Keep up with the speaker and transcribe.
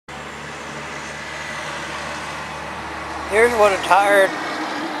Here's what a tired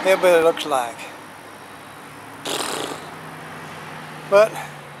hillbilly looks like. But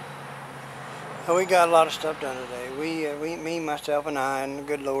we got a lot of stuff done today. Me, myself, and I, and the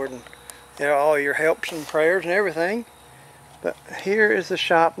good Lord, and all your helps and prayers and everything. But here is the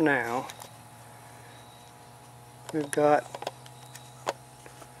shop now. We've got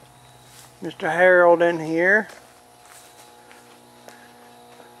Mr. Harold in here.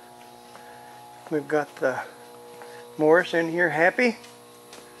 We've got the Morris in here, happy.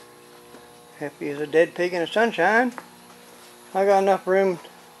 Happy as a dead pig in the sunshine. I got enough room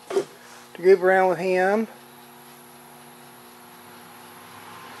to goof around with him.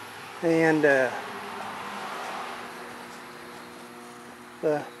 And I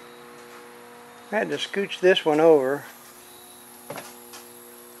had to scooch this one over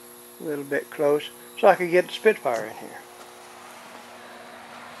a little bit close so I could get the Spitfire in here.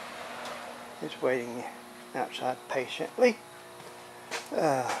 It's waiting outside patiently.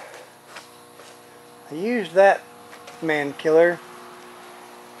 I used that man killer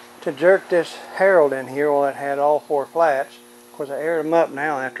to jerk this Harold in here while it had all 4 flats. Of course, I aired them up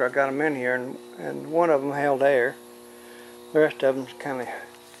now after I got them in here, and one of them held air. The rest of them's kind of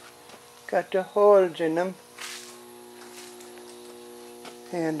got the holes in them.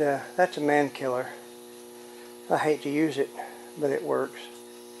 And that's a man killer. I hate to use it, but it works.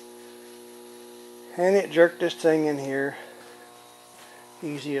 And it jerked this thing in here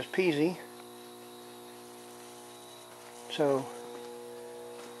easy as peasy. So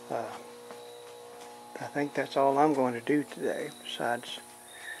I think that's all I'm going to do today, besides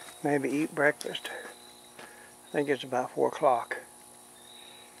maybe eat breakfast. I think it's about 4 o'clock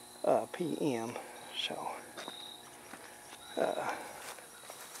p.m. So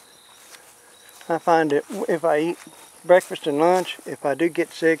I find that if I eat breakfast and lunch, if I do get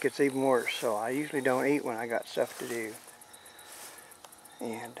sick, it's even worse. So I usually don't eat when I got stuff to do.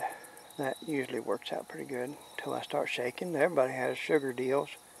 And that usually works out pretty good until I start shaking. Everybody has sugar deals.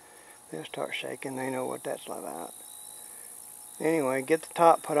 They'll start shaking. They know what that's about. Anyway, get the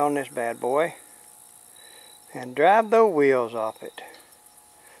top put on this bad boy and drive the wheels off it.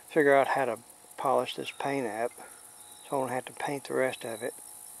 Figure out how to polish this paint up so I don't have to paint the rest of it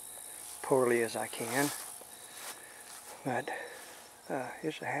poorly as I can. But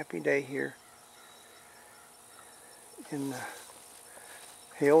it's a happy day here in the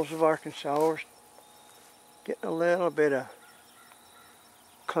hills of Arkansas. We're getting a little bit of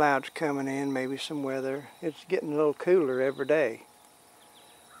clouds coming in, maybe some weather. It's getting a little cooler every day.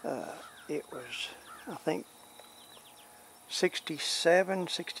 It was, I think, 67,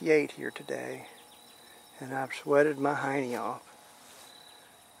 68 here today, and I've sweated my hiney off.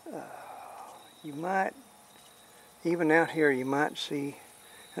 You might, even out here, you might see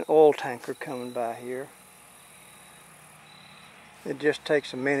an oil tanker coming by here. It just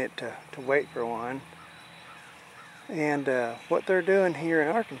takes a minute to wait for one. And what they're doing here in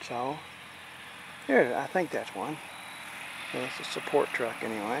Arkansas, here, I think that's one. Well, it's a support truck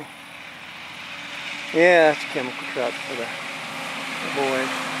anyway. Yeah, that's a chemical truck for the boys.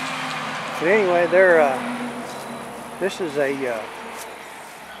 But anyway, this is a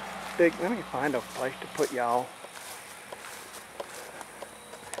big, let me find a place to put y'all.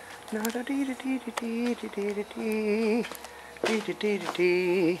 How's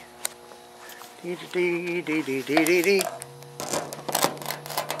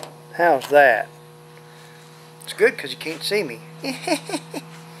that? It's good because you can't see me.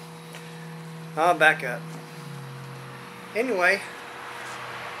 I'll back up. Anyway,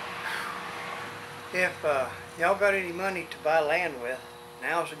 if y'all got any money to buy land with,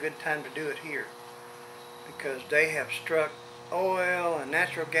 now's a good time to do it here, because they have struck oil and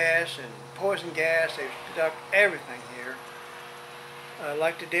natural gas and poison gas. They've struck everything here,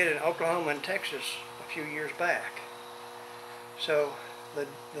 like they did in Oklahoma and Texas a few years back. So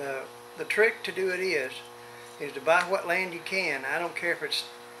the trick to do it is to buy what land you can. I don't care if it's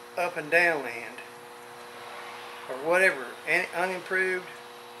up and down land or whatever, unimproved,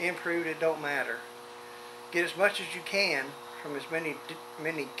 improved, it don't matter. Get as much as you can from as many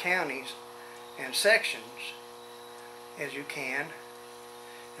counties and sections as you can,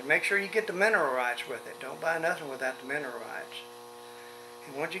 and make sure you get the mineral rights with it. Don't buy nothing without the mineral rights.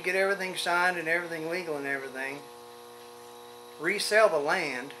 And once you get everything signed and everything legal and everything, resell the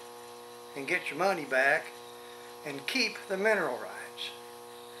land and get your money back and keep the mineral rights.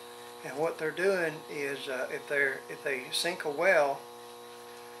 And what they're doing is if they sink a well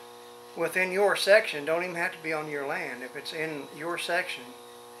within your section, don't even have to be on your land. If it's in your section,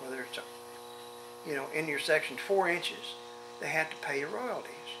 whether it's in your section 4 inches, they have to pay you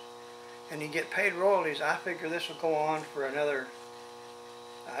royalties. and you get paid royalties. I figure this will go on for another,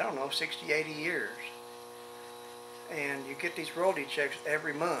 I don't know, 60, 80 years. And you get these royalty checks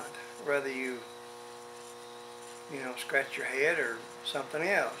every month, whether you scratch your head or something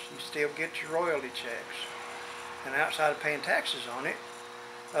else. You still get your royalty checks. And outside of paying taxes on it,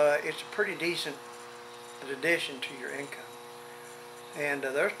 it's a pretty decent addition to your income. And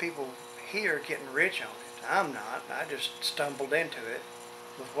there's people here getting rich on it. I'm not. I just stumbled into it.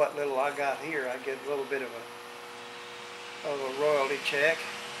 With what little I got here, I get a little bit of a royalty check,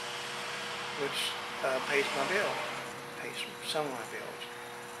 which pays my bill, pays some of my bills.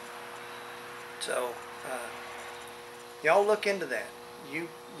 So y'all look into that. You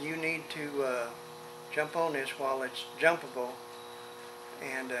need to jump on this while it's jumpable,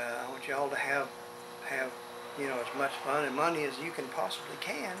 and I want y'all to have as much fun and money as you can possibly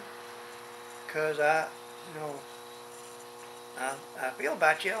can, because I feel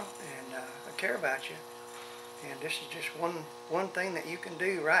about you, and I care about you, and this is just one thing that you can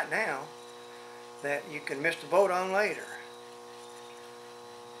do right now that you can miss the boat on later.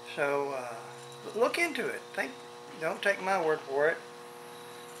 So look into it. Don't take my word for it,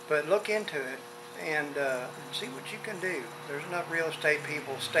 but look into it and see what you can do. There's enough real estate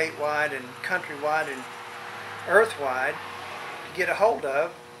people statewide and countrywide and earthwide to get a hold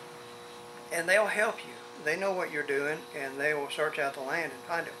of, and they'll help you. They know what you're doing, and they will search out the land and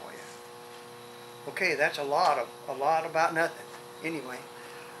find it for you. Okay, that's a lot about nothing. Anyway,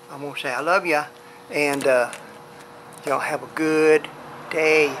 I'm gonna say I love ya, and y'all have a good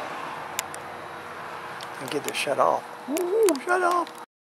day. And get this shut off. Ooh, shut off.